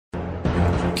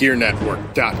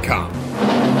GearNetwork.com.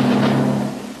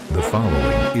 The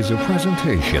following is a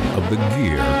presentation of the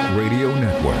Gear Radio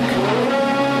Network.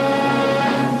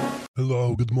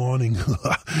 Hello, good morning.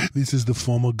 This is the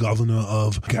former governor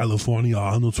of California,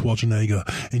 Arnold Schwarzenegger,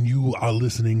 and you are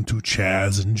listening to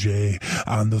Chazz and Jay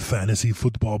on the Fantasy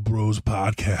Football Bros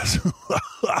podcast.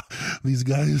 These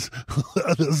guys,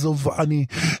 they're so funny,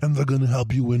 and they're going to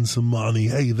help you win some money.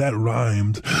 Hey, that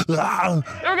rhymed. Here we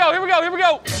go.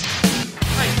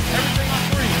 Hey, everything on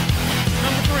three.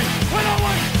 Number three. Win on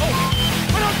one. Oh,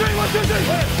 win on three. 1, 2, 3.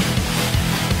 Hey,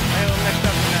 a little mixed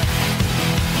up in that.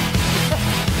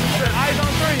 Eyes on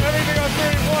three. Everything on 3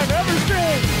 and 1.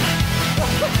 Everything.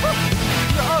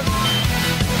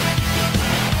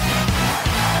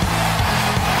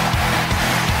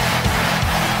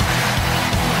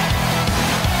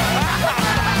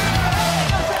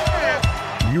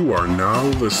 You are now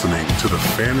listening to the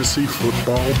Fantasy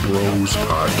Football Bros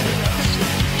podcast.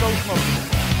 Go smoke.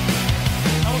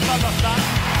 I was talking about that.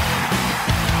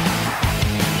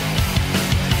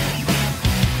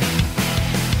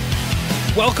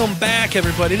 Welcome back,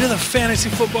 everybody, to the Fantasy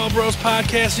Football Bros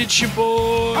podcast. It's your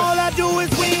boy, all I do is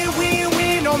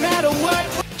win, no matter what.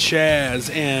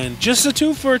 Chazz, and just the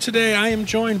two for today. I am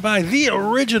joined by the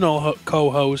original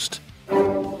co-host, the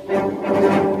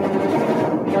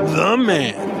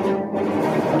man,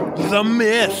 the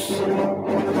myth,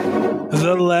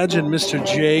 the legend, Mr.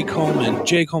 Jay Coleman.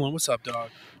 Jay Coleman, what's up, dog?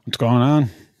 What's going on?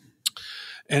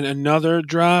 And another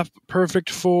drop perfect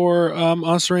for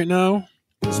us right now.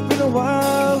 It's been a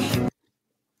while.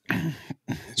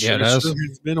 Yeah, it has.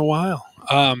 It's been a while.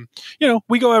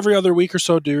 We go every other week or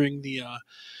so during the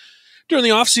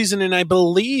off season, and I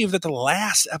believe that the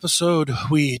last episode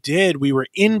we did, we were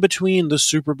in between the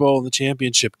Super Bowl and the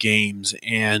championship games,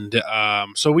 and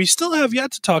so we still have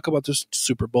yet to talk about this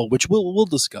Super Bowl, which we'll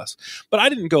discuss. But I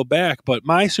didn't go back, but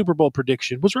my Super Bowl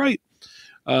prediction was right.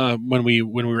 When we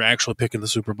were actually picking the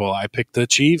Super Bowl, I picked the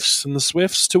Chiefs and the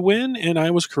Swifts to win, and I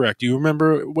was correct. Do you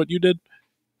remember what you did?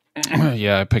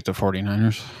 Yeah, I picked the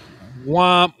 49ers.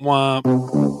 Womp womp.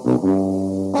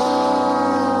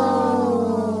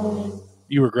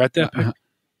 You regret that pick?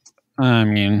 I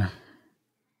mean,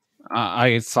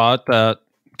 I thought that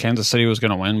Kansas City was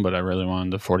going to win, but I really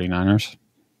wanted the 49ers.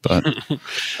 But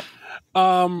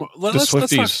the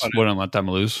Swifties wouldn't let them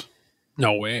lose.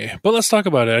 No way. But let's talk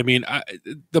about it. I mean,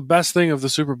 the best thing of the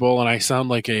Super Bowl, and I sound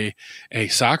like a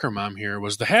soccer mom here,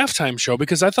 was the halftime show,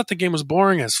 because I thought the game was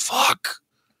boring as fuck.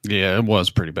 Yeah, it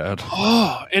was pretty bad.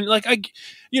 Oh, and like I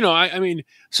mean,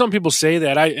 some people say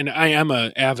that I am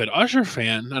an avid Usher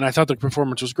fan, and I thought the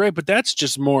performance was great, but that's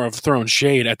just more of throwing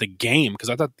shade at the game, because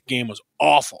I thought the game was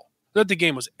awful. I thought the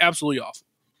game was absolutely awful.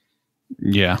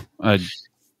 Yeah,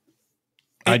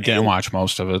 I didn't watch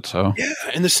most of it, so yeah.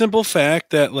 And the simple fact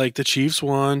that like the Chiefs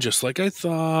won, just like I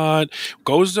thought,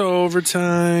 goes to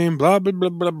overtime, blah blah blah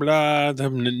blah blah. The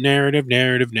narrative.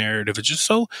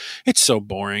 It's so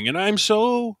boring, and I'm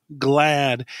so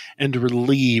glad and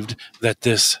relieved that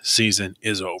this season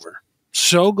is over.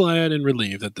 So glad and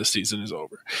relieved that this season is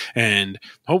over, and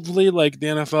hopefully, like the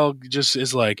NFL just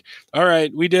is like, all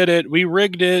right, we did it, we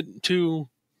rigged it to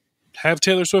have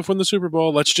Taylor Swift win the Super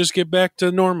Bowl. Let's just get back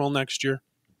to normal next year.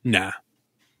 Nah.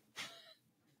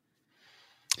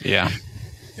 Yeah.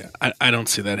 I don't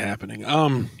see that happening.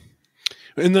 And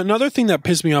another thing that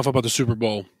pissed me off about the Super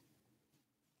Bowl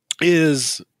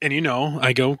is, and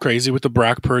I go crazy with the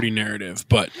Brock Purdy narrative,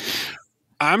 but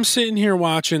I'm sitting here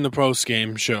watching the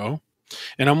post-game show,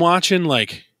 and I'm watching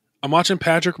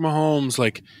Patrick Mahomes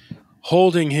like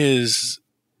holding his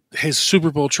Super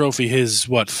Bowl trophy, his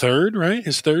third, right?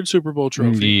 His third Super Bowl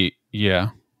trophy. Yeah.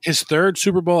 His third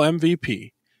Super Bowl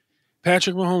MVP.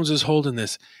 Patrick Mahomes is holding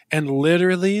this, and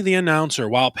literally the announcer,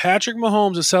 while Patrick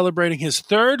Mahomes is celebrating his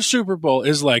third Super Bowl,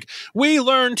 is like, "We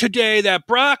learned today that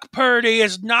Brock Purdy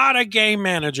is not a game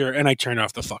manager," and I turn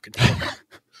off the fucking show.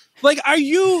 Like, are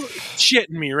you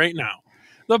shitting me right now?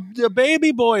 The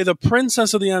baby boy, the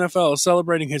princess of the NFL, is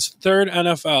celebrating his third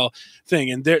NFL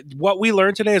thing, and what we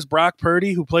learned today is Brock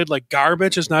Purdy, who played like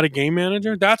garbage, is not a game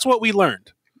manager. That's what we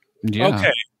learned. Yeah.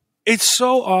 Okay, it's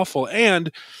so awful,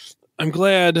 and I'm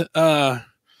glad I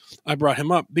brought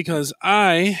him up, because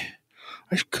I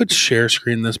could share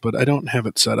screen this, but I don't have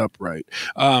it set up right.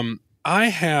 I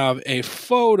have a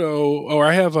photo, or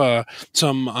I have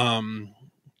some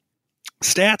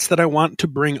stats that I want to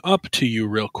bring up to you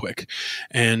real quick.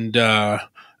 And I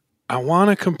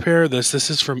want to compare this. This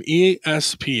is from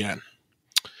ESPN.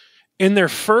 In their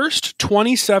first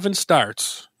 27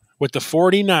 starts with the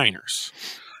 49ers,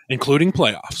 including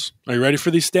playoffs. Are you ready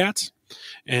for these stats?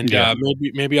 And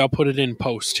maybe I'll put it in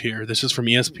post here. This is from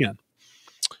ESPN.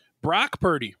 Brock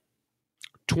Purdy,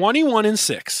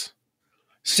 21-6,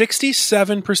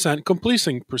 67%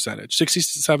 completion percentage,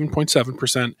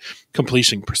 67.7%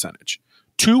 completion percentage,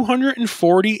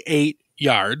 248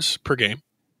 yards per game,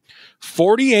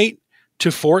 48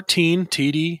 to 14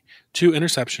 TD, 2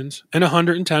 interceptions, and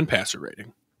 110 passer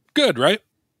rating. Good, right?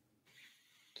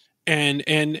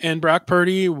 And Brock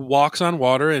Purdy walks on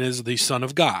water and is the son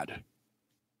of God.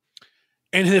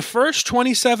 And in the first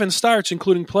 27 starts,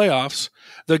 including playoffs,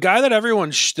 the guy that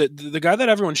everyone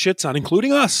shits on,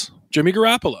 including us, Jimmy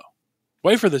Garoppolo.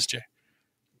 Wait for this, Jay.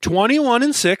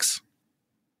 21-6,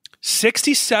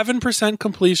 67%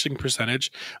 completion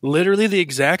percentage, literally the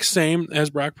exact same as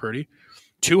Brock Purdy.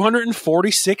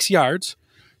 246 yards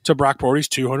to Brock Purdy's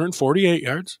 248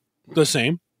 yards, the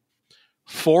same.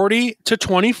 40 to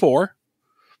 24,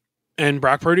 and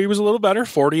Brock Purdy was a little better,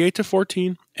 48 to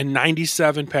 14, and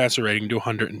 97 passer rating to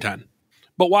 110.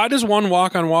 But why does one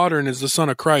walk on water and is the son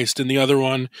of Christ, and the other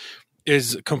one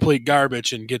is complete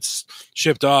garbage and gets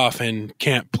shipped off and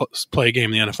can't play a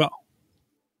game in the NFL?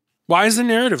 Why is the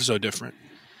narrative so different?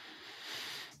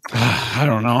 I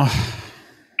don't know.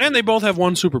 And they both have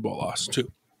one Super Bowl loss,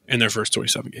 too, in their first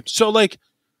 27 games. So, like,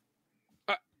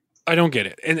 I don't get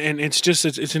it. And it's just,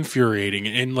 it's infuriating.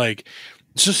 And, like,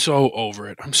 it's just so over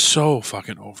it. I'm so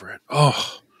fucking over it.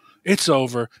 Oh, it's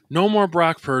over. No more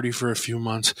Brock Purdy for a few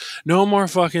months. No more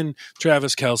fucking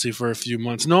Travis Kelce for a few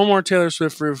months. No more Taylor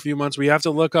Swift for a few months. We have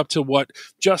to look up to what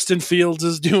Justin Fields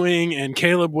is doing and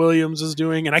Caleb Williams is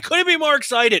doing. And I couldn't be more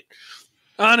excited,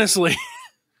 honestly.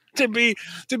 To be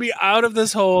out of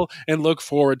this hole and look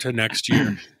forward to next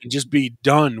year and just be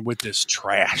done with this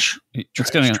trash. It's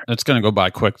gonna go by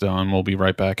quick though, and we'll be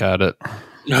right back at it.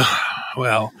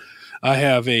 Well, I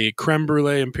have a creme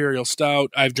brulee imperial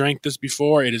stout. I've drank this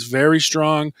before. It is very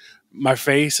strong. My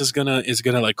face is gonna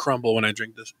like crumble when I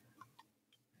drink this.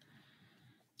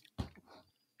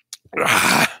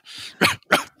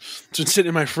 It's been sitting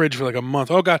in my fridge for like a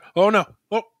month. Oh God! Oh no!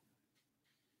 Oh,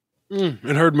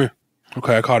 it hurt me.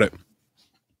 Okay, I caught it.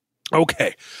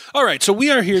 Okay. All right. So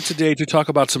we are here today to talk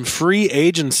about some free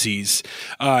agencies.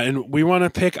 And we want to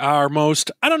pick our most,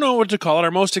 I don't know what to call it,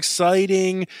 our most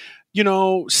exciting,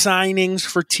 signings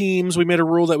for teams. We made a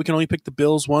rule that we can only pick the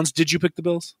Bills once. Did you pick the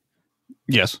Bills?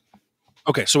 Yes.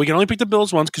 Okay. So we can only pick the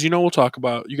Bills once because you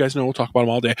guys know we'll talk about them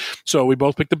all day. So we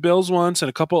both picked the Bills once and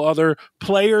a couple other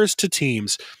players to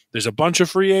teams. There's a bunch of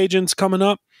free agents coming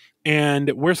up.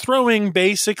 And we're throwing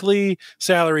basically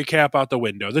salary cap out the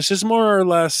window. This is more or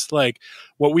less like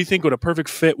what we think what a perfect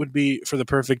fit would be for the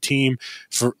perfect team.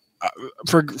 For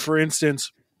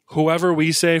instance, whoever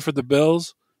we say for the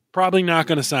Bills, probably not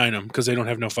going to sign them because they don't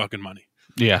have no fucking money.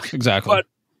 Yeah, exactly. But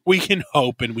we can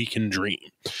hope and we can dream.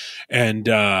 And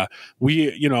so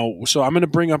I'm going to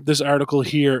bring up this article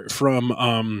here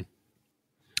from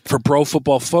for Pro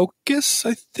Football Focus,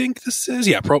 I think this is.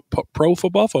 Yeah, Pro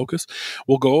Football Focus.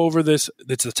 We'll go over this.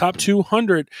 It's the top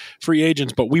 200 free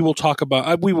agents, but we will talk about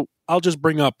I'll just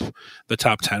bring up the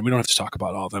top 10. We don't have to talk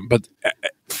about all of them. But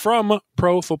from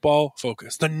Pro Football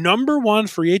Focus, the number one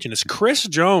free agent is Chris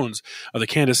Jones of the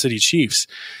Kansas City Chiefs.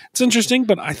 It's interesting,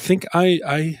 but I think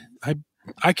I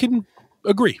can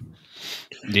agree.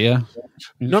 Yeah.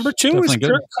 Number two is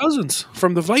Kirk Cousins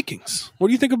from the Vikings. What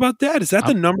do you think about that? Is that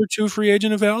the number two free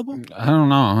agent available? I don't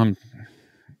know.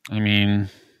 I mean,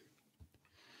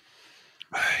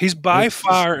 he's by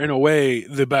far and away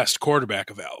the best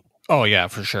quarterback available. Oh yeah,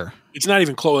 for sure. It's not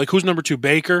even close. Like, who's number two?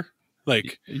 Baker?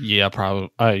 Like, yeah, probably.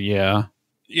 Yeah.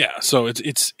 Yeah. So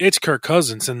it's Kirk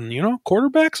Cousins, and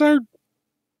quarterbacks are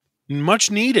much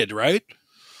needed, right?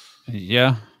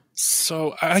 Yeah.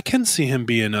 So I can see him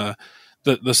being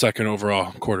the second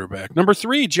overall quarterback. Number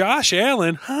three, Josh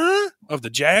Allen, of the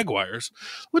Jaguars,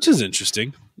 which is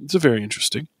interesting. It's a very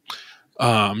interesting.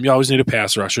 You always need a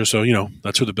pass rusher, so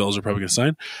that's who the Bills are probably going to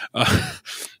sign.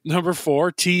 Number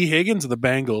four, T. Higgins of the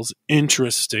Bengals.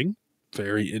 Interesting,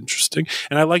 very interesting.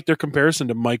 And I like their comparison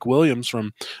to Mike Williams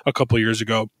from a couple years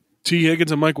ago. T.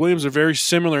 Higgins and Mike Williams are very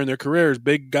similar in their careers.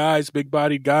 Big guys,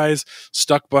 big-bodied guys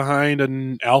stuck behind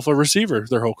an alpha receiver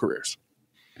their whole careers.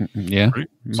 Yeah. Right?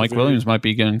 Mike Williams might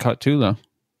be getting cut too, though.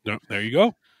 No, there you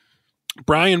go.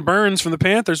 Brian Burns from the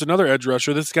Panthers, another edge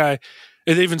rusher. This guy,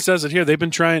 it even says it here.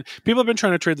 People have been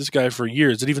trying to trade this guy for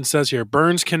years. It even says here,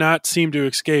 Burns cannot seem to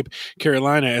escape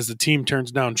Carolina as the team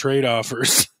turns down trade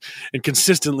offers and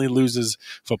consistently loses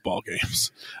football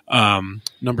games.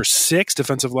 Number six,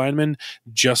 defensive lineman,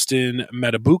 Justin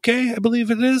Matabuke, I believe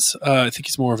it is. I think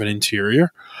he's more of an interior.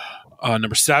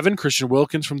 Number seven, Christian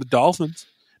Wilkins from the Dolphins.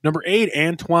 Number 8,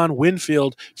 Antoine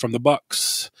Winfield from the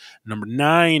Bucks. Number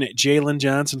 9, Jalen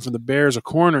Johnson from the Bears, a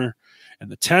corner.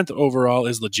 And the 10th overall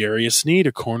is L'Jarius Sneed,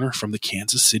 a corner from the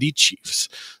Kansas City Chiefs.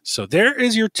 So there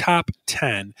is your top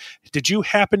 10. Did you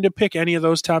happen to pick any of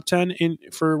those top 10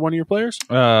 for one of your players?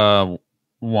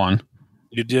 One.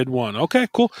 You did one. Okay,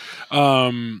 cool.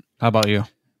 How about you?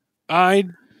 I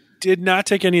did not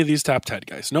take any of these top 10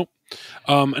 guys. Nope.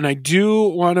 And I do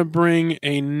want to bring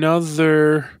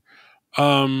another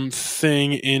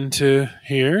thing into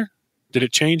here. Did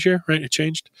it change here? Right? It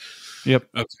changed? Yep.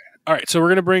 Okay. All right. So we're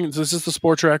going to bring, this is the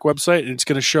Sport Track website, and it's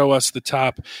going to show us the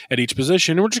top at each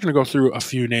position. And we're just going to go through a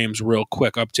few names real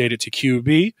quick, update it to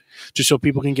QB, just so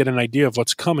people can get an idea of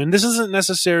what's coming. This isn't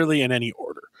necessarily in any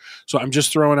order. So I'm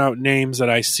just throwing out names that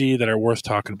I see that are worth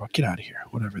talking about. Get out of here,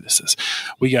 whatever this is.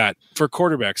 We got, for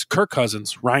quarterbacks, Kirk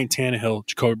Cousins, Ryan Tannehill,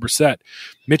 Jacoby Brissett,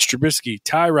 Mitch Trubisky,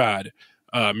 Tyrod,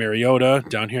 Mariota.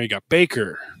 Down here you got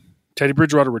Baker. Teddy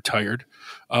Bridgewater retired.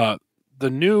 The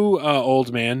new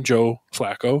old man, Joe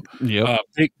Flacco. Yep.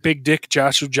 Big Dick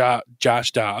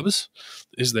Josh Dobbs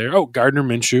is there. Oh, Gardner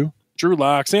Minshew, Drew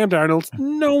Lock, Sam Darnold.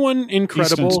 No one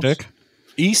incredible.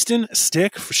 Easton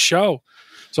Stick for show.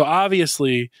 So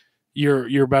obviously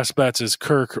your best bets is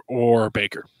Kirk or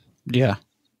Baker. Yeah.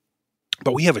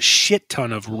 But we have a shit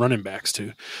ton of running backs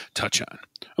to touch on.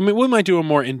 I mean, we might do a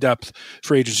more in-depth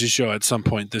free agency show at some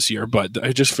point this year, but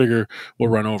I just figure we'll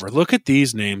run over. Look at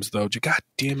these names, though. God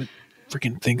damn it.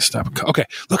 Freaking things stop. Okay,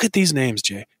 look at these names,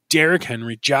 Jay. Derrick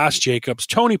Henry, Josh Jacobs,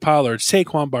 Tony Pollard,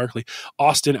 Saquon Barkley,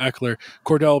 Austin Eckler,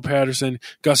 Cordell Patterson,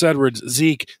 Gus Edwards,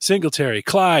 Zeke, Singletary,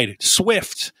 Clyde,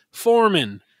 Swift,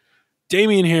 Foreman,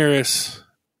 Damian Harris,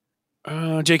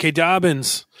 J.K.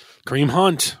 Dobbins, Kareem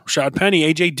Hunt, Rashad Penny,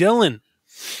 A.J. Dillon,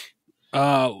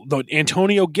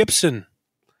 Antonio Gibson,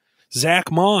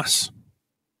 Zach Moss.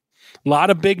 A lot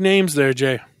of big names there,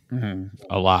 Jay.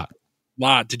 A lot.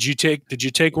 Did you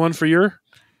take one for your?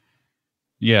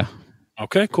 Yeah.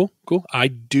 Okay, cool. I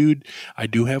do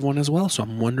have one as well, so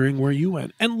I'm wondering where you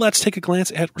went. And let's take a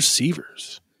glance at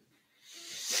receivers.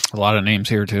 A lot of names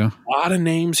here too.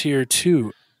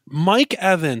 Mike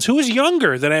Evans, who is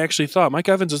younger than I actually thought. Mike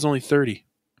Evans is only 30,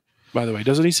 by the way.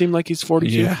 Doesn't he seem like he's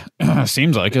 42? Yeah,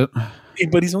 seems like it.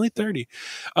 But he's only 30.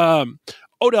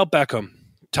 Odell Beckham,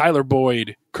 Tyler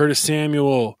Boyd, Curtis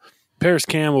Samuel, Paris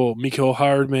Campbell, Mecole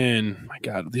Hardman. My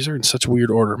God, these are in such weird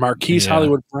order. Marquise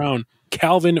Hollywood Brown,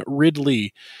 Calvin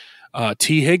Ridley,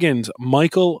 T. Higgins,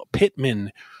 Michael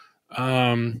Pittman.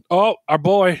 Our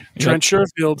boy, Trent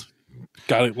Sherfield.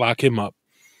 Got to lock him up.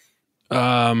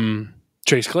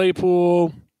 Chase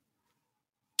Claypool,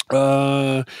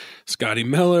 Scotty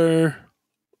Miller,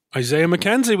 Isaiah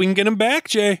McKenzie. We can get him back,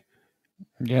 Jay.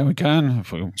 Yeah, we can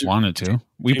if we wanted to.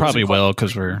 We probably will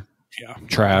because we're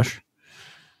trash.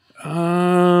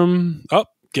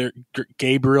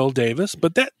 Gabriel Davis,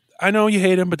 but that I know you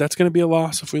hate him, but that's going to be a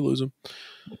loss if we lose him.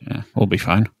 Yeah, we'll be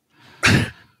fine.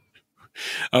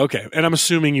 Okay, and I'm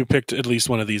assuming you picked at least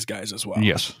one of these guys as well.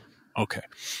 Yes. Okay,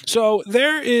 so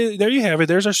there you have it.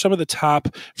 There's some of the top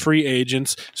free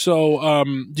agents. So,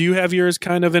 do you have yours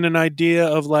kind of in an idea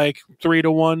of like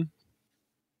 3-1?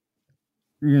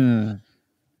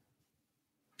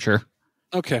 Sure.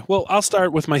 Okay, well, I'll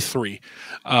start with my 3,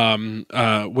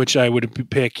 which I would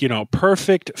pick,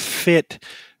 perfect fit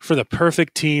for the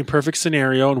perfect team, perfect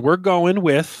scenario. And we're going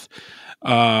with,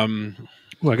 I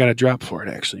got a drop for it,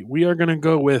 actually. We are going to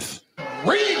go with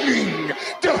reigning,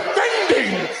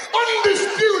 defending,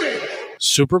 undisputed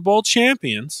Super Bowl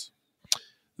champions.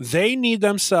 They need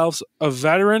themselves a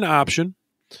veteran option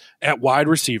at wide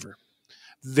receiver.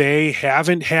 They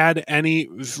haven't had any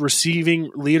receiving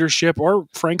leadership or,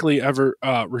 frankly, ever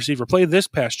receiver play this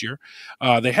past year.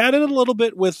 They had it a little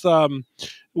bit with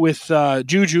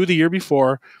Juju the year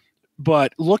before,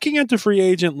 but looking at the free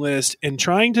agent list and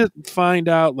trying to find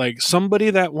out like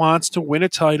somebody that wants to win a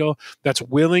title, that's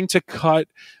willing to cut,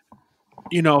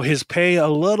 his pay a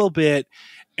little bit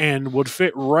and would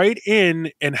fit right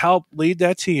in and help lead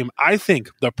that team. I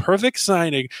think the perfect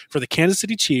signing for the Kansas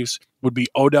City Chiefs would be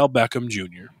Odell Beckham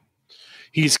Jr.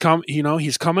 He's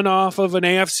coming off of an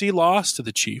AFC loss to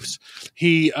the Chiefs.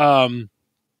 He's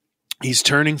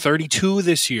turning 32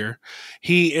 this year.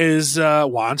 He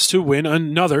wants to win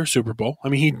another Super Bowl. I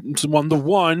mean, he won the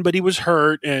one, but he was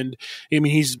hurt, and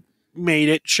he's made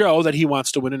it show that he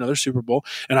wants to win another Super Bowl.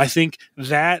 And I think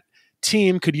that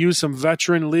team could use some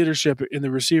veteran leadership in the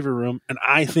receiver room, and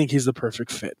I think he's the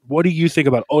perfect fit. What do you think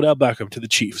about Odell Beckham to the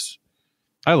Chiefs?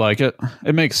 I like it.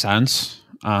 It makes sense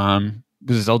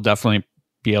because they'll definitely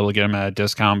be able to get him at a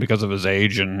discount because of his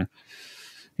age, and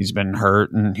he's been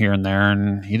hurt and here and there,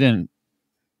 and he didn't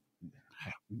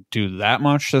do that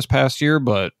much this past year,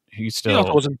 but he still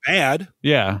it wasn't bad.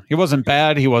 Yeah, he wasn't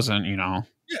bad. He wasn't, Yeah,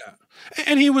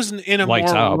 and he was in a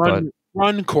lights more out, but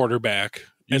run quarterback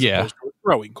as opposed to a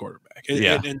throwing quarterback.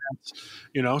 And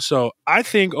that's, so I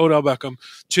think Odell Beckham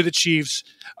to the Chiefs,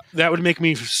 that would make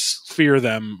me fear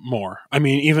them more. I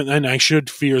mean, and I should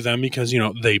fear them because,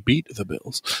 they beat the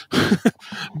Bills.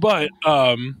 But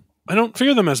I don't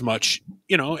fear them as much,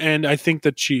 and I think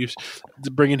the Chiefs,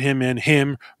 bringing him,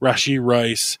 Rashee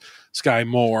Rice, Sky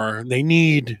Moore, they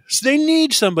need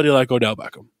somebody like Odell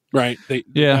Beckham, right?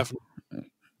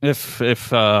 If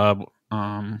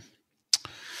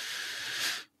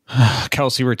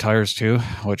Kelsey retires too,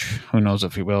 which who knows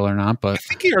if he will or not, but I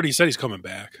think he already said he's coming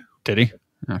back. Did he?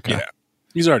 Okay. Yeah,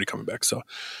 he's already coming back. So,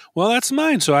 well, that's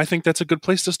mine. So I think that's a good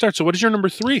place to start. So what is your number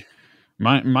 3?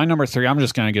 My number 3, I'm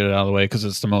just going to get it out of the way because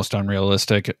it's the most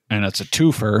unrealistic, and it's a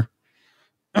twofer,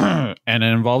 and it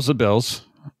involves the Bills.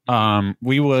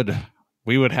 We would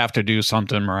have to do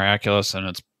something miraculous, and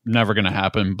it's never going to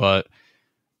happen, but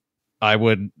I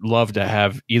would love to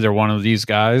have either one of these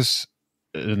guys,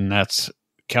 and that's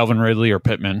Calvin Ridley or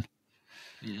Pittman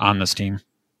on this team.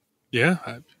 Yeah.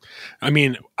 I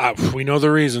mean, we know the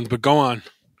reasons, but go on.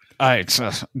 I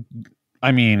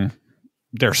mean,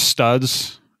 they're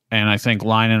studs, and I think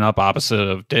lining up opposite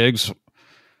of Diggs,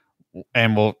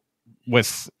 and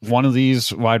with one of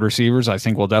these wide receivers, I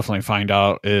think we'll definitely find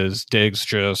out, is Diggs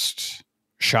just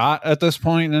shot at this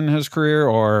point in his career,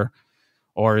 or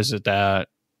is it that,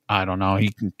 I don't know,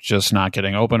 he just not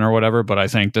getting open or whatever, but I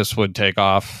think this would take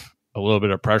off a little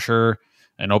bit of pressure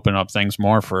and open up things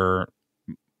more for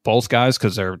both guys,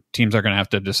 because their teams are going to have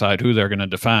to decide who they're going to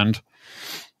defend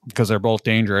because they're both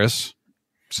dangerous.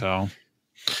 So,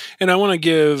 and I want to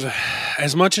give,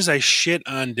 as much as I shit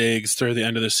on Diggs through the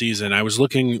end of the season, I was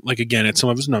looking again at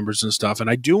some of his numbers and stuff, and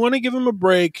I do want to give him a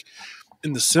break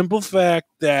in the simple fact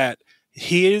that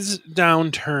his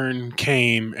downturn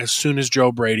came as soon as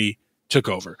Joe Brady took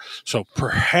over. So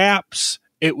perhaps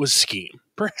it was scheme.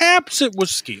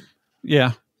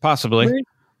 Yeah, possibly.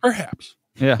 Perhaps.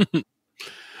 Yeah.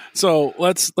 So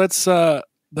let's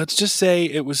just say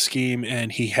it was scheme,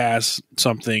 and he has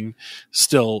something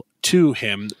still to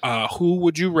him. Who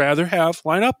would you rather have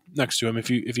line up next to him if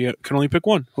you can only pick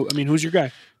one? Who's your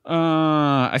guy?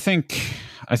 I think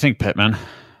Pittman.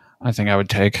 I think I would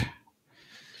take.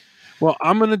 Well,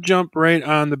 I'm going to jump right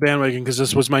on the bandwagon because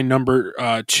this was my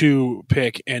number 2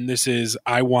 pick, and this is,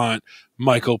 I want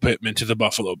Michael Pittman to the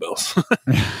Buffalo Bills.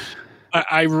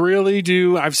 I really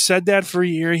do. I've said that for a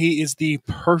year. He is the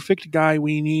perfect guy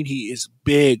we need. He is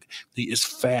big. He is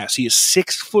fast. He is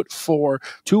 6'4",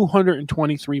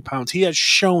 223 pounds. He has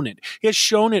shown it. He has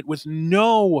shown it with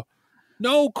no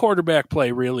quarterback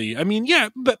play, really.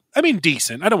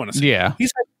 Decent. I don't want to say. Yeah.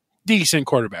 He's had decent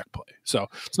quarterback play. So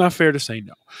it's not fair to say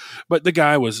no. But the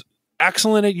guy was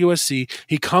excellent at USC.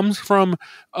 He comes from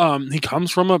a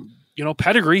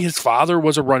pedigree. His father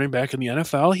was a running back in the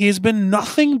NFL. He has been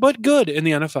nothing but good in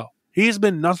the NFL. He has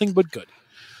been nothing but good.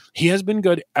 He has been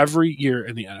good every year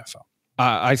in the NFL.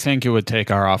 I think it would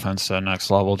take our offense to the next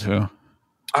level too.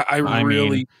 I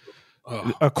mean,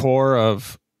 a core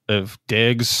of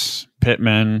Diggs,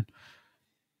 Pittman.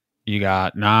 You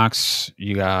got Knox.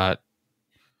 You got,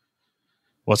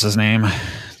 what's his name?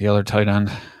 The other tight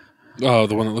end. Oh,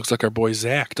 the one that looks like our boy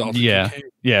Zach. Dalton Kincaid.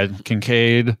 Yeah,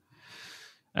 Kincaid.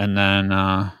 And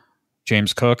then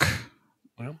James Cook.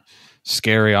 Well,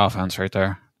 scary offense right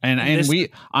there. And we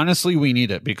honestly, we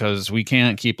need it because we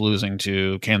can't keep losing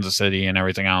to Kansas City and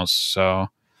everything else. So,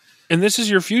 and this is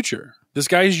your future. This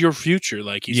guy is your future.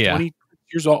 Like, he's 20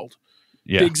 years old.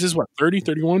 Yeah. Diggs is what, 30,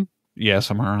 31? Yeah,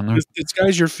 somewhere around there. This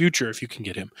guy's your future if you can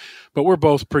get him. But we're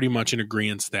both pretty much in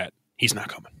agreement that he's not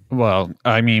coming. Well,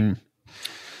 I mean,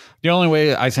 the only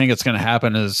way I think it's going to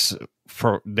happen is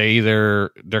they're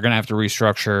going to have to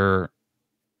restructure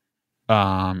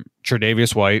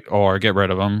Tre'Davious White or get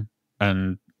rid of him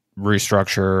and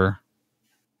restructure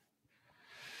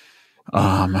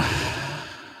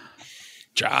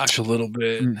Josh a little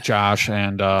bit. Josh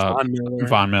and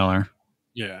Von Miller.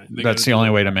 Yeah, that's the only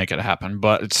way to make it happen.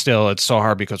 But it's so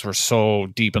hard because we're so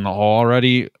deep in the hole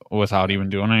already without even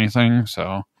doing anything.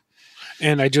 So,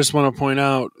 and I just want to point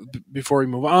out before we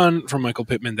move on from Michael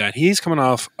Pittman that he's coming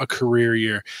off a career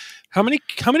year. How many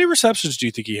receptions do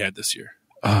you think he had this year?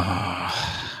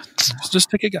 Just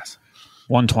take a guess.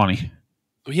 120.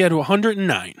 He had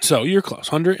 109. So you're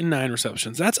close. 109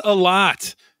 receptions. That's a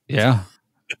lot. Yeah.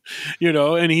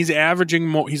 And he's averaging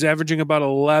more. He's averaging about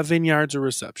 11 yards a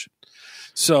reception.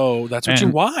 So that's what you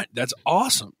want. That's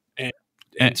awesome. And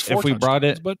if we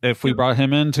brought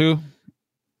him in too,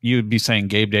 you'd be saying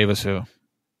Gabe Davis who?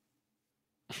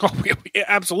 Oh, yeah,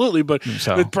 absolutely. But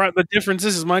So- the difference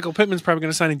is Michael Pittman's probably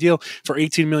going to sign a deal for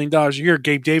 $18 million a year.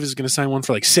 Gabe Davis is going to sign one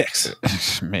for like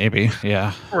 $6 million. Maybe,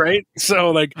 yeah. Right?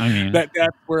 So, like, I mean, that's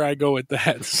where I go with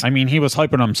that. I mean, he was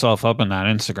hyping himself up in that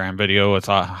Instagram video with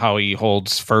how he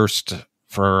holds first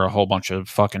for a whole bunch of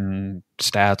fucking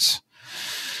stats.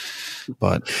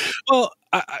 But Well,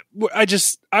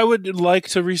 I would like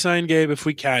to re-sign Gabe if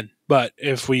we can. But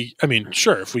if we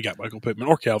got Michael Pittman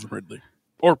or Calvin Ridley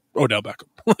or Odell Beckham,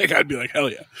 like, I'd be like, hell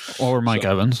yeah. or Mike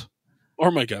Evans. Or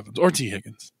Mike Evans, or T.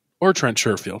 Higgins, or Trent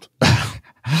Sherfield,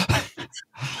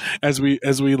 as we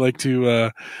like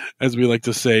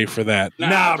to say for that.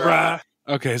 Nah, bruh.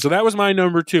 Okay, so that was my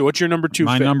number 2. What's your number 2?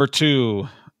 My number 2.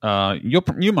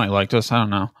 You might like this. I don't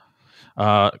know.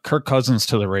 Kirk Cousins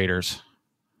to the Raiders.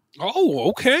 Oh,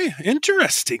 okay,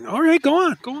 interesting. All right, go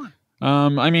on.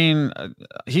 I mean,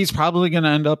 he's probably going to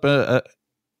end up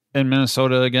in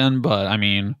Minnesota again, but I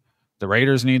mean, the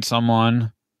Raiders need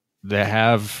someone. They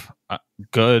have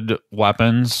good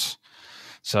weapons.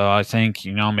 So I think,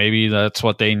 maybe that's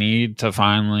what they need to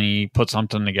finally put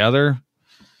something together.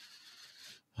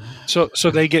 So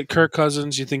they get Kirk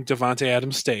Cousins. You think Devontae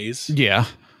Adams stays? Yeah.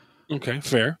 Okay,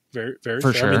 fair. Very, very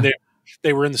For fair. sure. I mean,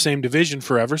 they were in the same division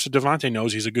forever, so Devontae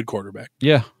knows he's a good quarterback.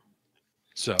 Yeah.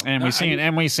 So And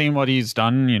we've seen what he's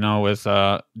done, with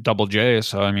Double J.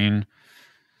 So I mean,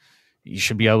 you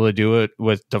should be able to do it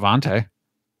with Devontae.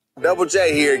 Double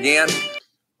J here again.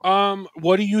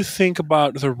 What do you think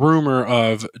about the rumor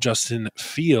of Justin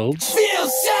Fields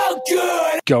Feels so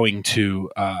good. going to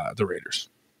the Raiders?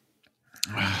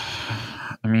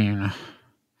 I mean,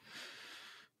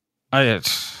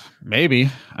 maybe.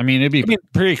 I mean, it'd be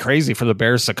pretty crazy for the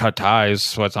Bears to cut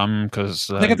ties with them because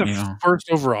They got the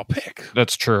first overall pick.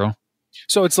 That's true.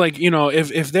 So it's like,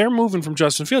 if they're moving from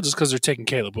Justin Fields, it's because they're taking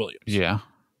Caleb Williams. Yeah.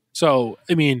 So,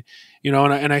 I mean,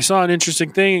 and I saw an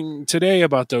interesting thing today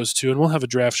about those two, and we'll have a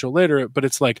draft show later, but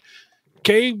it's like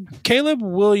Caleb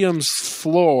Williams'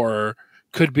 floor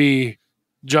could be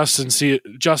Justin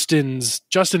Fields'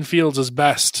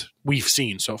 best we've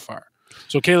seen so far.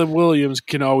 So Caleb Williams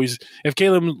can always, if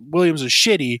Caleb Williams is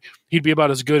shitty, he'd be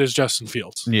about as good as Justin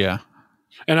Fields. Yeah.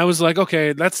 And I was like,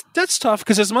 okay, that's tough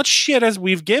because as much shit as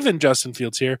we've given Justin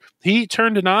Fields here, he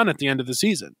turned it on at the end of the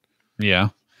season. Yeah.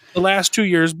 The last 2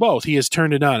 years, both, he has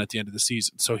turned it on at the end of the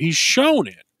season. So he's shown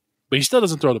it, but he still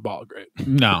doesn't throw the ball great.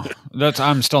 No,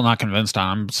 I'm still not convinced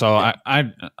on him. So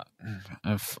I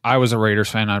if I was a Raiders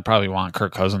fan, I'd probably want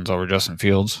Kirk Cousins over Justin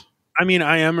Fields. I mean,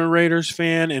 I am a Raiders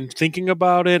fan, and thinking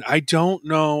about it, I don't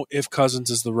know if Cousins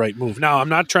is the right move. Now, I'm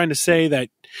not trying to say that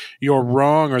you're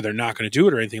wrong or they're not going to do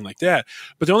it or anything like that.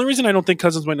 But the only reason I don't think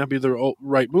Cousins might not be the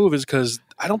right move is because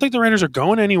I don't think the Raiders are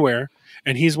going anywhere.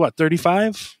 And he's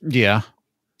 35? Yeah.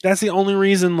 That's the only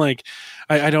reason,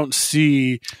 I don't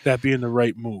see that being the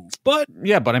right move. But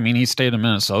yeah, but I mean, he stayed in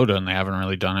Minnesota and they haven't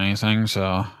really done anything.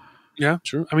 So yeah,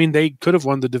 true. I mean, they could have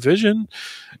won the division.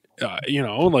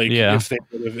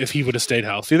 If he would have stayed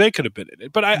healthy, they could have been in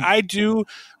it. But I do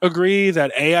agree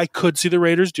that A, I could see the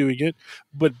Raiders doing it,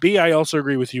 but B, I also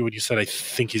agree with you when you said I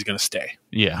think he's going to stay.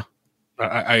 Yeah.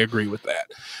 I agree with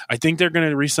that. I think they're going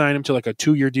to re-sign him to a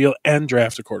 2-year deal and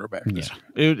draft a quarterback. Yeah.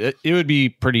 It would be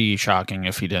pretty shocking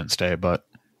if he didn't stay, but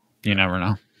you never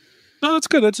know. No, that's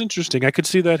good. That's interesting. I could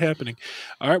see that happening.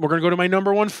 All right, we're going to go to my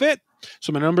number 1 fit.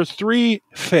 So my number 3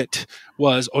 fit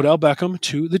was Odell Beckham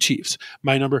to the Chiefs.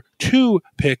 My number 2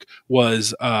 pick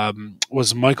was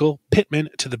Michael Pittman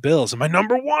to the Bills. And my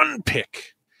number 1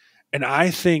 pick, and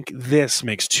I think this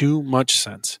makes too much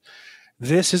sense.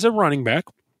 This is a running back.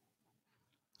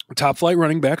 Top flight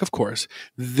running back, of course.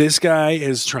 This guy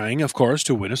is trying, of course,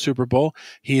 to win a Super Bowl.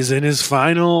 He's in his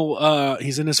final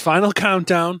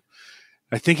countdown.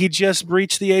 I think he just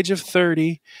breached the age of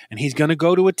 30, and he's going to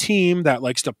go to a team that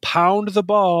likes to pound the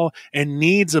ball and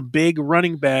needs a big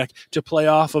running back to play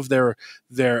off of their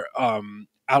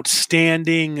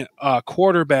outstanding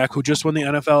quarterback who just won the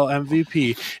NFL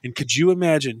MVP. And could you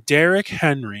imagine Derrick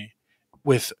Henry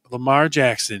with Lamar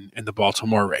Jackson and the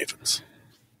Baltimore Ravens?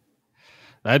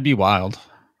 That'd be wild.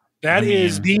 That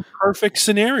is the perfect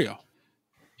scenario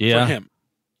for him.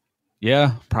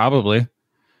 Yeah, probably.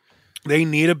 They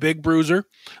need a big bruiser.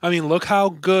 I mean, look how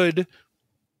good.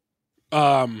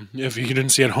 If you didn't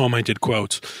see at home, I did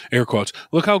air quotes.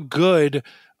 Look how good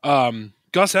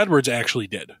Gus Edwards actually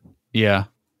did. Yeah.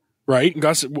 Right?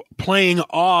 Gus playing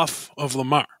off of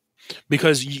Lamar.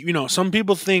 Because, some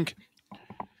people think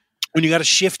when you got a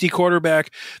shifty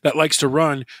quarterback that likes to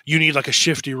run, you need a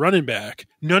shifty running back.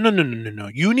 No.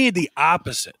 You need the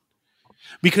opposite.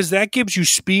 Because that gives you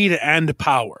speed and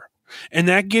power. And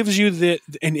that gives you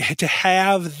and to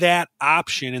have that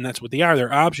option, and that's what they are.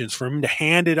 They're options for him to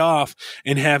hand it off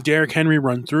and have Derrick Henry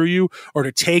run through you, or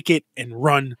to take it and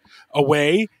run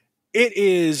away.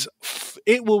 It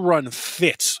will run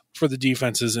fits for the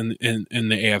defenses in the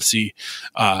AFC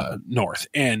North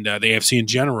and the AFC in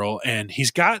general. And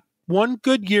he's got one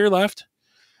good year left,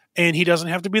 and he doesn't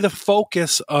have to be the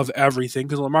focus of everything,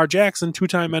 because Lamar Jackson,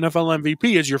 2-time NFL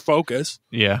MVP, is your focus.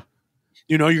 Yeah.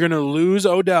 You're going to lose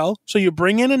Odell, so you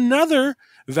bring in another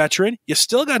veteran. You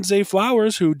still got Zay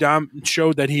Flowers, who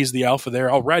showed that he's the alpha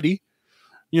there already.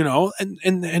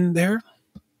 And they're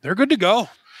good to go.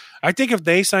 I think if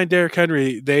they sign Derrick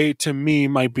Henry, they, to me,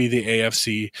 might be the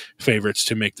AFC favorites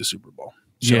to make the Super Bowl.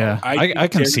 So yeah, I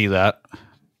can see that.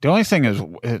 The only thing is,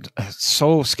 it's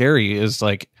so scary is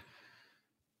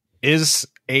is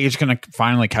age going to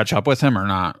finally catch up with him or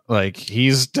not? Like,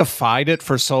 he's defied it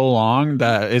for so long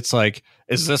that it's like,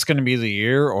 is this going to be the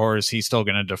year, or is he still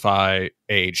going to defy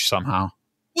age somehow?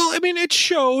 Well, I mean, he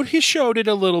showed it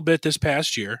a little bit this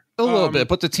past year. A little bit,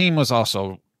 but the team was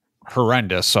also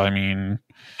horrendous. So, I mean,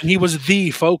 and he was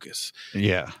the focus.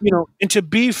 Yeah. And to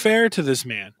be fair to this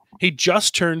man, he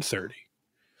just turned 30.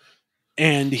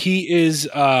 And he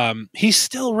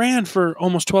still ran for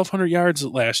almost 1,200 yards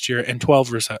last year and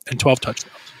 12 touchdowns.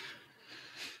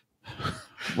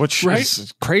 Which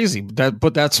is crazy.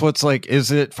 But that's what's like,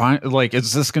 is it fine? Like,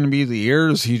 is this going to be the year?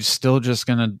 Is he still just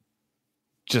going to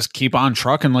just keep on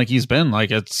trucking like he's been?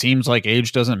 Like, it seems like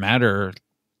age doesn't matter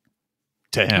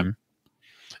to him.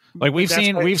 Like, we've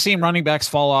seen running backs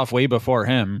fall off way before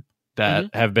him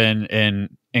that have been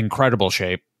in incredible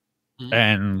shape.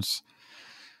 And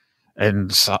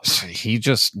so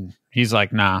he's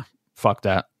like, nah, fuck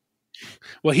that.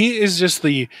 Well, he is just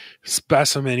the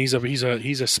specimen. He's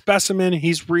a specimen.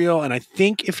 He's real. And I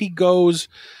think if he goes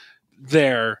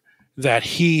there, that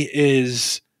he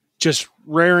is just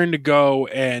raring to go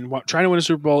and trying to win a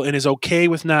Super Bowl, and is okay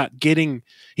with not getting.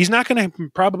 He's not going to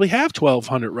probably have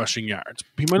 1,200 rushing yards.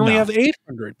 He might only have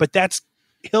 800, but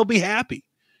he'll be happy.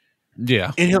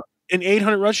 Yeah, and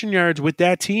 800 rushing yards with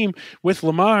that team, with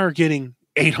Lamar getting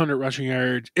 800 rushing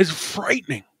yards, is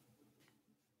frightening.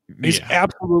 It's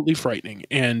absolutely frightening.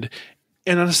 And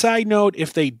on a side note,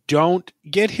 if they don't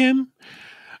get him,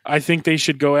 I think they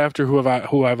should go after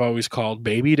who I've always called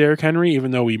baby Derrick Henry,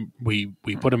 even though we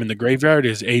put him in the graveyard,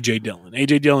 is A.J. Dillon.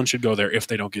 A.J. Dillon should go there if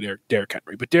they don't get Derrick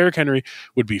Henry. But Derrick Henry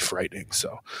would be frightening.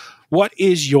 So what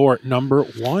is your number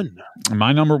one?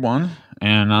 My number one,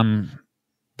 and I'm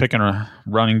picking a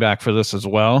running back for this as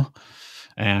well,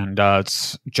 and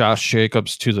it's Josh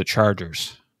Jacobs to the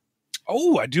Chargers.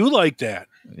 Oh, I do like that.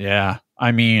 Yeah.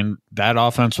 I mean, that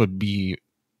offense would be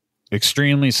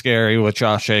extremely scary with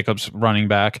Josh Jacobs running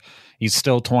back. He's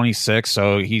still 26,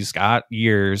 so he's got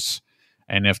years.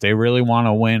 And if they really want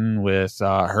to win with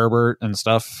Herbert and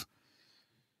stuff,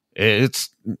 it's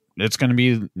going to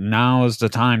be, now is the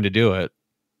time to do it.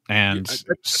 And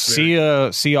see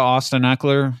Austin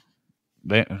Eckler.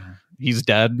 He's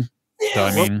dead. So,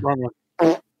 I mean,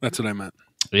 that's what I meant.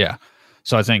 Yeah.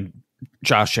 So I think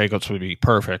Josh Jacobs would be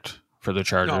perfect for the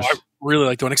Chargers. No, I really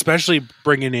like that one, especially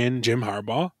bringing in Jim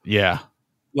Harbaugh. Yeah.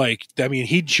 Like, I mean,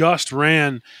 he just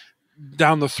ran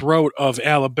down the throat of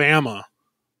Alabama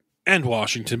and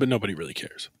Washington, but nobody really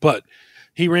cares. But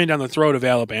he ran down the throat of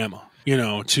Alabama,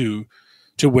 to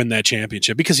win that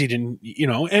championship, because he didn't,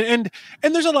 and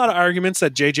there's a lot of arguments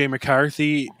that J.J.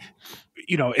 McCarthy,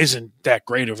 isn't that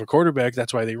great of a quarterback.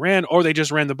 That's why they ran, or they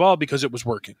just ran the ball because it was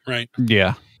working, right?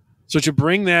 Yeah. So to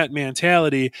bring that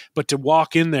mentality, but to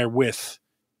walk in there with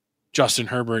Justin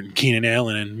Herbert and Keenan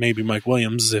Allen and maybe Mike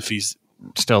Williams if he's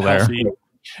still healthy,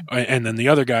 there, and then the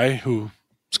other guy who's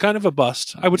kind of a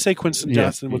bust. I would say Quinton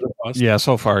Johnson was a bust. Yeah,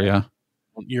 so far, yeah.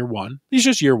 Year one. He's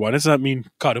just year one. It's not mean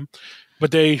cut him.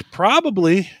 But they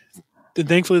probably,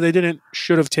 thankfully they didn't,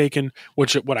 should have taken,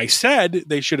 what I said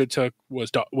they should have took was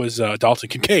Dalton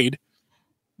Kincaid.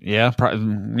 Yeah,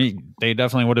 they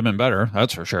definitely would have been better.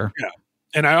 That's for sure. Yeah.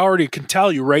 And I already can tell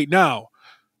you right now,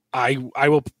 I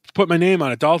will put my name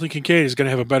on it. Dalton Kincaid is going to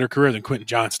have a better career than Quentin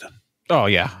Johnston. Oh,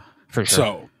 yeah, for sure.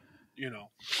 So,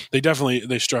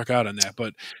 they struck out on that.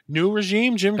 But new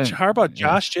regime, Jim Harbaugh,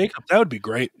 Josh Jacobs, that would be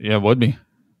great. Yeah, it would be.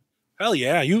 Hell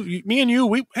yeah. Me and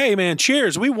you, hey, man,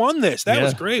 cheers. We won this. That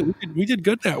was great. We did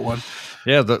good that one.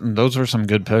 Yeah, those were some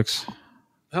good picks.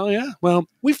 Hell yeah. Well,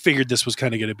 we figured this was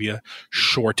kind of going to be a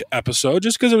short episode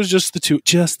just because it was just the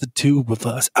two of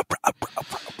us.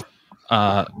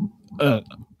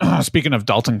 Speaking of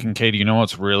Dalton Kincaid, you know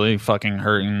what's really fucking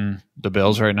hurting the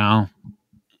Bills right now?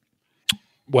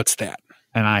 What's that?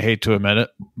 And I hate to admit it,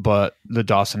 but the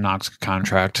Dawson Knox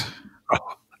contract.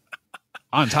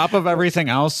 on top of everything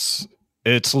else,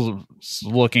 it's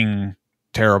looking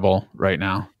terrible right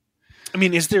now. I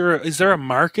mean, is there a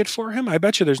market for him? I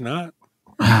bet you there's not.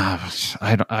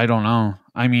 I don't know.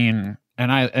 I mean,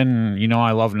 and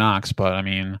I love Knox, but I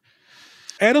mean,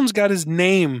 Adams got his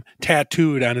name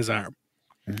tattooed on his arm.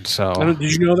 So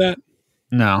did you know that?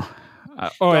 No.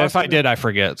 If I did, I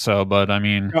forget. So, but I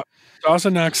mean,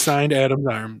 Dawson Knox signed Adam's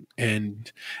arm,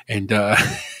 and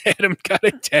Adam got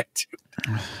a tattoo.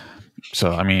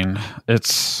 So I mean,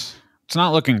 it's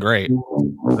not looking great,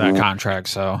 that contract.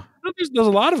 So there's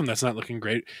a lot of them that's not looking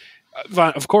great.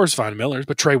 Of course, Von Miller's,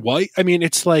 but Trey White. I mean,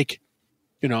 it's like,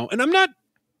 and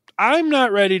I'm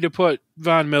not ready to put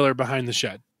Von Miller behind the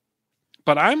shed,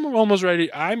 but I'm almost ready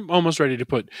to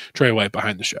put Trey White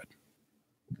behind the shed.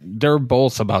 They're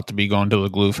both about to be going to the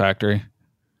glue factory.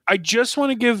 I just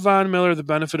want to give Von Miller the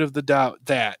benefit of the doubt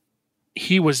that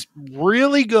he was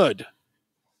really good,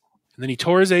 and then he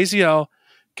tore his ACL,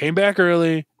 came back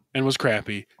early, and was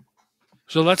crappy.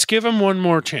 So let's give him one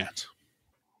more chance.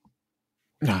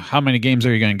 How many games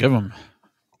are you going to give him?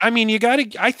 I mean,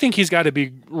 I think he's got to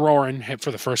be roaring for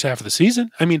the first half of the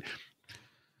season. I mean,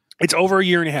 it's over a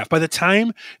year and a half. By the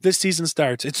time this season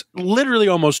starts, it's literally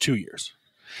almost 2 years.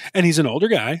 And he's an older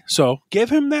guy, so give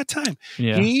him that time.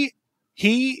 Yeah.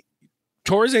 He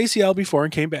tore his ACL before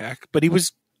and came back, but he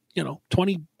was,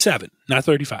 27, not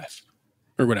 35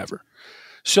 or whatever.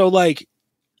 So,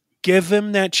 give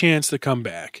him that chance to come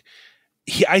back.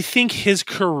 I think his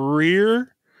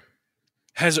career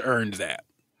has earned that,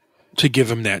 to give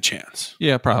him that chance.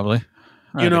 Yeah, probably.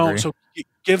 Agree. So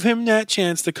give him that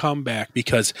chance to come back,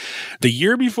 because the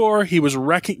year before he was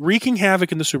wreaking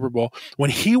havoc in the Super Bowl. When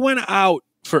he went out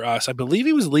for us, I believe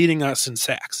he was leading us in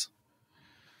sacks.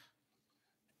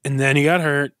 And then he got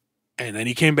hurt, and then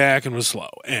he came back and was slow.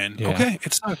 And okay,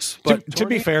 it sucks. But to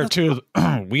be fair, too,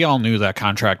 we all knew that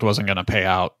contract wasn't going to pay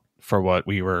out for what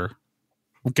we were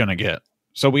going to get.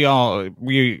 So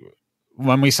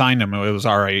when we signed him,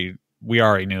 we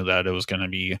already knew that it was going to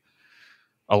be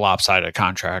a lopsided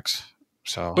contract.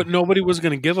 So, but nobody was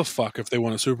going to give a fuck if they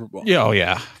won a Super Bowl. Yeah, oh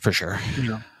yeah, for sure.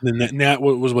 And that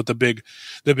was what the big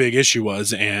issue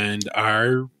was. And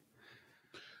I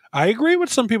agree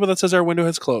with some people that says our window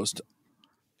has closed,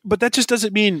 but that just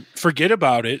doesn't mean forget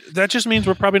about it. That just means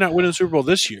we're probably not winning the Super Bowl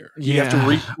this year. You have to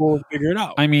retool and figure it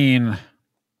out. I mean,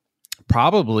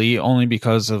 probably only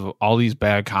because of all these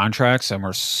bad contracts, and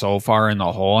we're so far in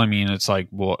the hole. I mean, it's like,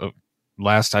 well,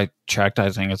 last I checked,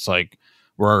 I think it's like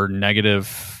we're negative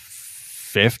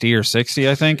 50 or 60,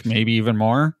 I think, maybe even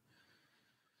more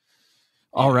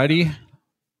already.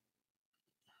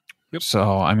 Yep.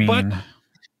 So, I mean, but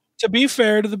to be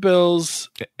fair to the Bills,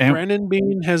 Brandon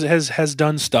Beane has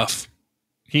done stuff.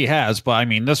 He has, but I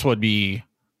mean, this would be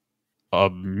a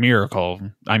miracle.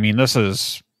 I mean, this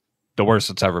is the worst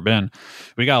it's ever been.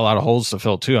 We got a lot of holes to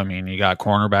fill too. I mean, you got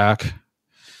cornerback,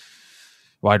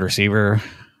 wide receiver.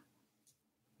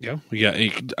 Yeah,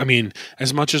 I mean,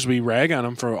 as much as we rag on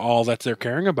them for all that they're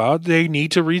caring about, they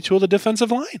need to retool the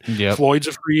defensive line. Yep. Floyd's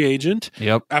a free agent.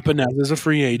 Yep. Epeneza's a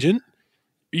free agent.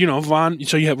 Von.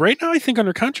 So you have right now, I think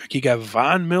under contract, you got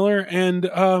Von Miller and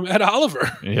Ed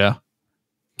Oliver. Yeah.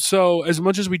 So as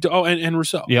much as we do, and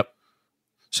Rousseau. Yep.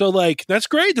 So that's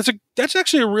great. That's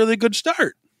actually a really good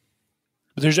start.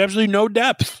 But there's absolutely no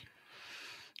depth.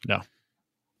 No.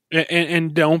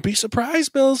 And don't be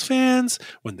surprised, Bills fans,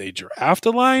 when they draft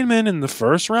a lineman in the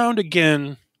first round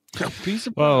again. Don't be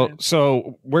surprised. Well,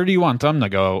 so where do you want them to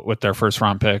go with their first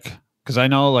round pick? Because I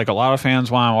know a lot of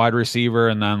fans want a wide receiver,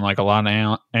 and then a lot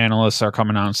of analysts are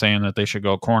coming out and saying that they should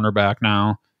go cornerback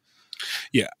now.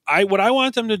 Yeah, what I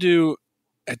want them to do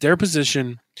at their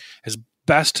position is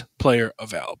best player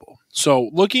available. So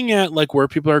looking at where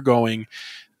people are going,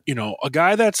 a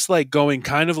guy that's going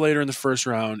kind of later in the first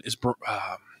round is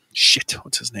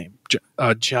what's his name?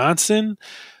 Johnson.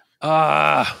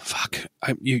 Fuck.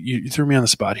 You threw me on the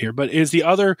spot here, but is the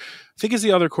other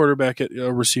quarterback at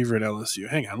receiver at LSU.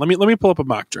 Hang on. Let me pull up a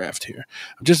mock draft here.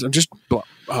 I'm just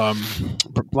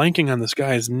blanking on this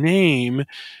guy's name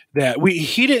that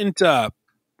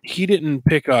he didn't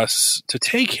pick us to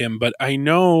take him, but I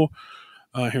know,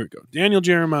 here we go. Daniel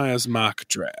Jeremiah's mock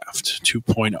draft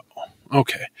 2.0.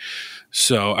 Okay.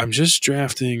 So I'm just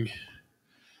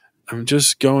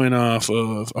going off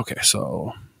of, okay,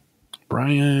 so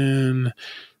Brian,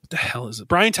 what the hell is it?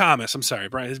 Brian Thomas. I'm sorry.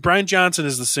 Brian Johnson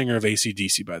is the singer of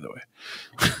AC/DC, by the way.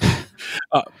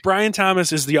 Brian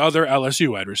Thomas is the other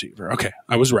LSU wide receiver. Okay,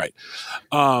 I was right.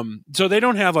 So they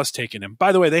don't have us taking him.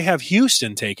 By the way, they have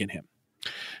Houston taking him.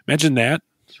 Imagine that.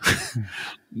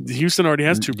 Houston already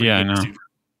has two. Yeah, I know. Receivers.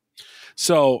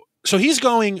 So So he's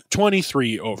going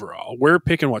 23 overall. We're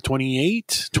picking what,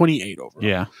 28? 28 overall.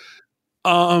 Yeah.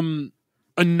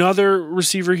 Another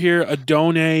receiver here,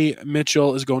 Adonai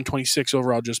Mitchell, is going 26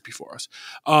 overall just before us.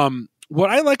 What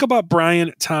I like about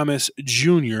Brian Thomas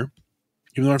Jr.,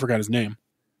 even though I forgot his name,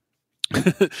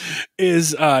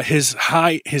 is his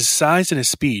size and his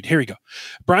speed. Here we go.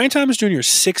 Brian Thomas Jr. is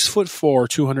 6'4",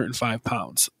 205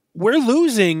 pounds. We're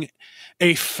losing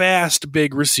a fast,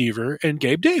 big receiver in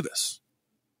Gabe Davis.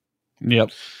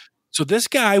 Yep. So this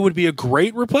guy would be a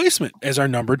great replacement as our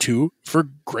number 2 for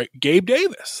Gabe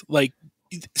Davis. Like,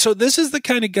 so this is the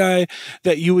kind of guy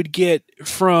that you would get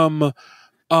from.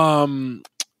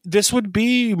 This would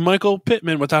be Michael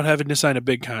Pittman without having to sign a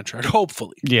big contract.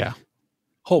 Hopefully, Yeah.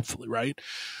 hopefully, right?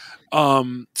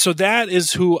 So that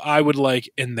is who I would like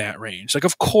in that range. Like,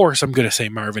 of course, I'm going to say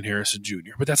Marvin Harrison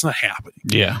Jr., but that's not happening.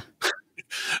 Yeah.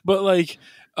 But like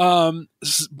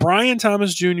Brian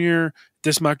Thomas Jr.,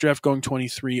 this mock draft going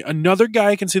 23. Another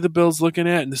guy I can see the Bills looking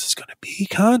at, and this is going to be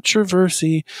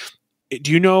controversy.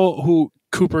 Do you know who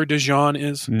Cooper DeJean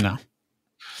is? No.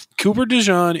 Cooper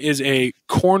DeJean is a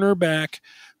cornerback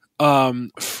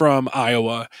from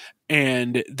Iowa,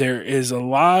 and there is a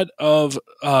lot of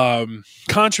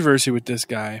controversy with this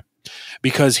guy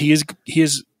because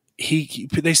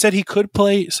they said he could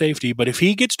play safety, but if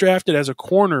he gets drafted as a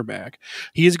cornerback,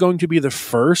 he is going to be the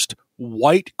first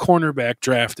white cornerback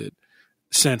drafted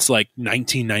since like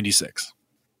 1996.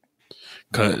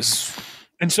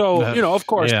 And so, of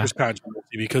course, there's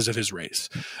controversy because of his race.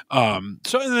 And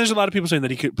there's a lot of people saying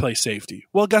that he could play safety.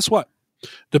 Well, guess what?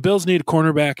 The Bills need a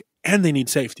cornerback and they need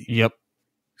safety. Yep.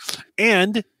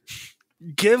 And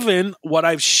given what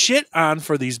I've shit on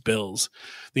for these Bills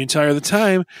the entire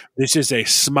time, this is a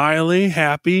smiley,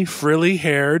 happy,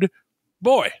 frilly-haired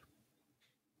boy.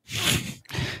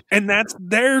 And that's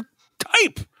their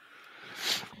type.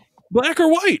 Black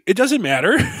or white, it doesn't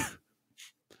matter.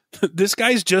 This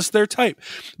guy's just their type.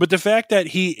 But the fact that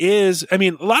he is, I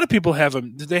mean, a lot of people have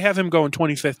him, they have him going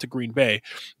 25th to Green Bay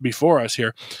before us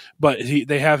here, but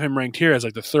they have him ranked here as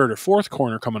like the 3rd or 4th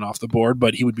corner coming off the board,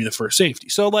 but he would be the first safety.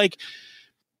 So like,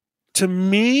 to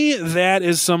me, that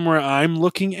is somewhere I'm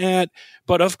looking at.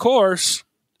 But of course,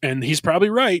 and he's probably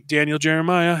right, Daniel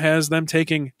Jeremiah has them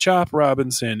taking Chop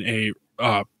Robinson, a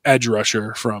edge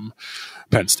rusher from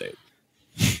Penn State.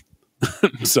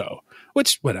 So,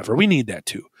 which, whatever, we need that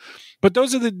too. But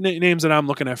those are the names that I'm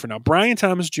looking at for now. Brian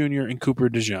Thomas Jr. and Cooper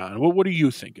DeJean. What are you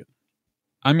thinking?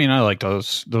 I mean, I like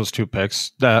those 2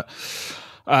 picks. That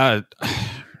I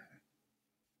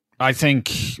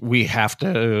think we have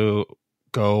to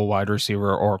go wide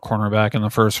receiver or cornerback in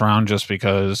the first round, just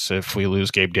because if we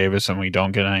lose Gabe Davis and we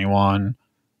don't get anyone,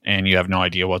 and you have no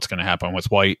idea what's going to happen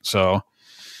with White, so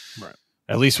right.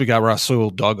 At least we got Rasul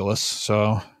Douglas.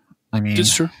 So I mean,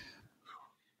 it's true.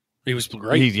 He was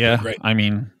great. Great. I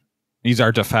mean, he's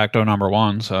our de facto number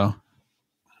 1. So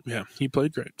yeah, he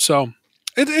played great. So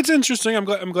it's interesting. I'm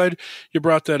glad you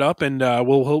brought that up, and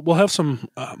we'll have some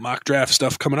mock draft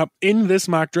stuff coming up. In this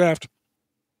mock draft,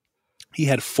 he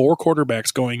had 4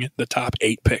 quarterbacks going the top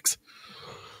 8 picks.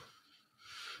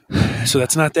 So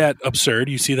that's not that absurd.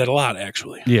 You see that a lot,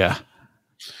 actually. Yeah.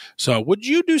 So would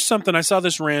you do something? I saw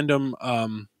this random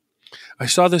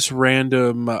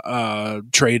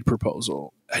trade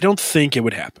proposal. I don't think it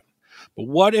would happen. But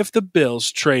what if the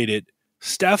Bills traded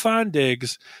Stefan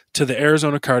Diggs to the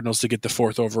Arizona Cardinals to get the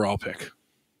 4th overall pick?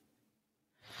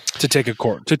 To take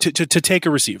to take a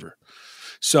receiver.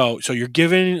 So you're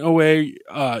giving away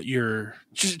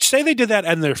say they did that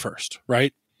and they're first,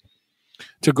 right?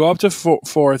 To go up to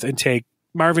 4th and take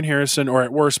Marvin Harrison, or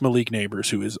at worst Malik Neighbors,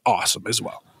 who is awesome as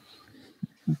well.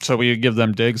 So we give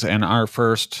them Diggs and our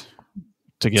first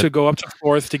to go up to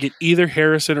 4th to get either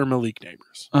Harrison or Malik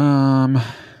Neighbors.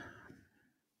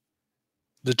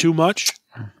 The too much?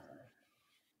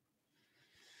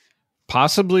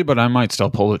 Possibly, but I might still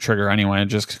pull the trigger anyway,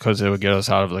 just because it would get us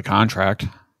out of the contract.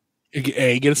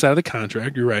 A, get us out of the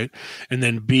contract, you're right. And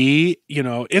then B,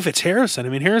 if it's Harrison, I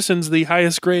mean, Harrison's the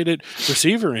highest graded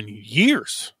receiver in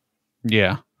years.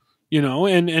 Yeah.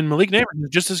 And Malik Neighbors is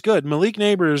just as good. Malik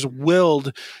Neighbors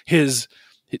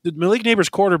Malik Neighbors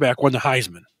quarterback won the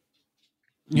Heisman,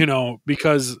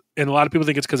 because, and a lot of people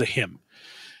think it's because of him.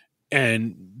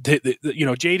 And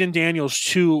Jaden Daniels'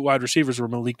 2 wide receivers were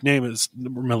Malik Neighbors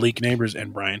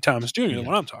and Brian Thomas Jr. Yeah.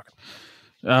 What I'm talking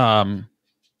about.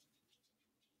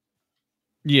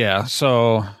 Yeah,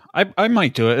 so I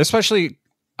might do it. Especially,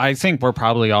 I think we're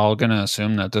probably all going to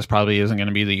assume that this probably isn't going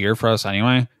to be the year for us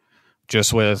anyway.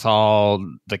 Just with all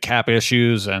the cap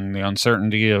issues and the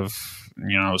uncertainty of,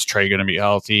 is Trey going to be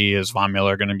healthy? Is Von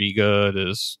Miller going to be good?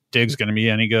 Is Diggs going to be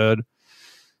any good?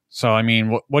 So, I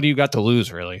mean, what do you got to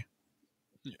lose, really?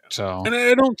 Yeah. So, and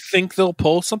I don't think they'll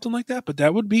pull something like that, but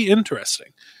that would be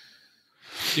interesting.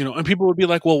 And people would be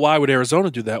like, well, why would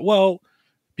Arizona do that? Well,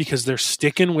 because they're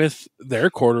sticking with their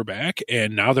quarterback,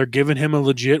 and now they're giving him a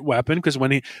legit weapon. Because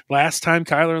last time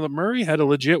Kyler Murray had a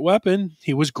legit weapon,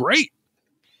 he was great.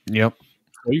 Yep.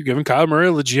 So you're giving Kyler Murray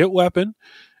a legit weapon,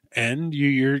 and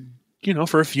you're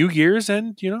for a few years,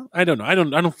 and I don't know. I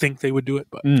don't think they would do it,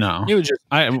 but no, it was just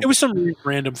it was some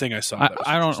random thing I saw.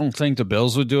 I don't think the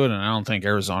Bills would do it, and I don't think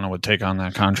Arizona would take on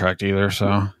that contract either.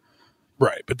 So,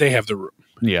 right, but they have the room.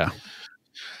 Yeah.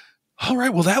 All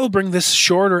right, well, that will bring this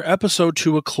shorter episode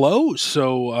to a close.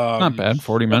 So not bad,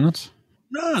 40 minutes.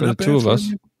 No, for not the bad two of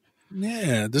us.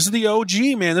 Yeah, this is the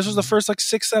OG, man. This was the first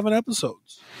 6-7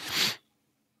 episodes.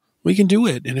 We can do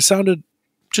it, and it sounded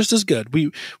just as good.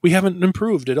 We haven't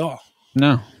improved at all.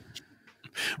 No,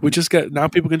 we just got now.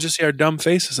 People can just see our dumb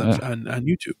faces on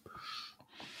YouTube.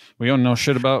 We don't know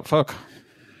shit about fuck.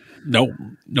 Nope,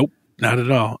 not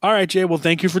at all. All right, Jay. Well,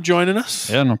 thank you for joining us.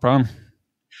 Yeah, no problem.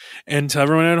 And to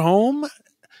everyone at home,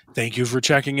 thank you for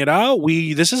checking it out.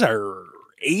 This is our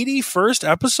 81st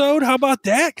episode. How about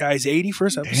that, guys?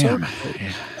 81st episode.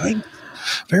 Damn.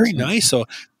 Very nice. So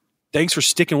thanks for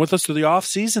sticking with us through the off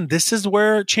season. This is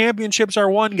where championships are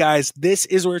won, guys. This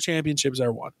is where championships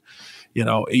are won.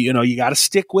 You got to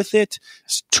stick with it.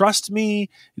 Trust me.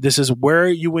 This is where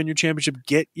you win your championship.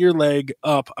 Get your leg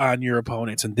up on your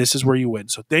opponents, and this is where you win.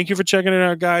 So thank you for checking it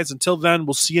out, guys. Until then,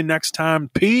 we'll see you next time.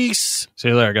 Peace. See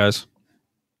you later, guys.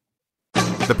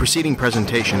 The preceding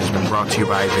presentation has been brought to you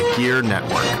by the Gear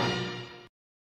Network.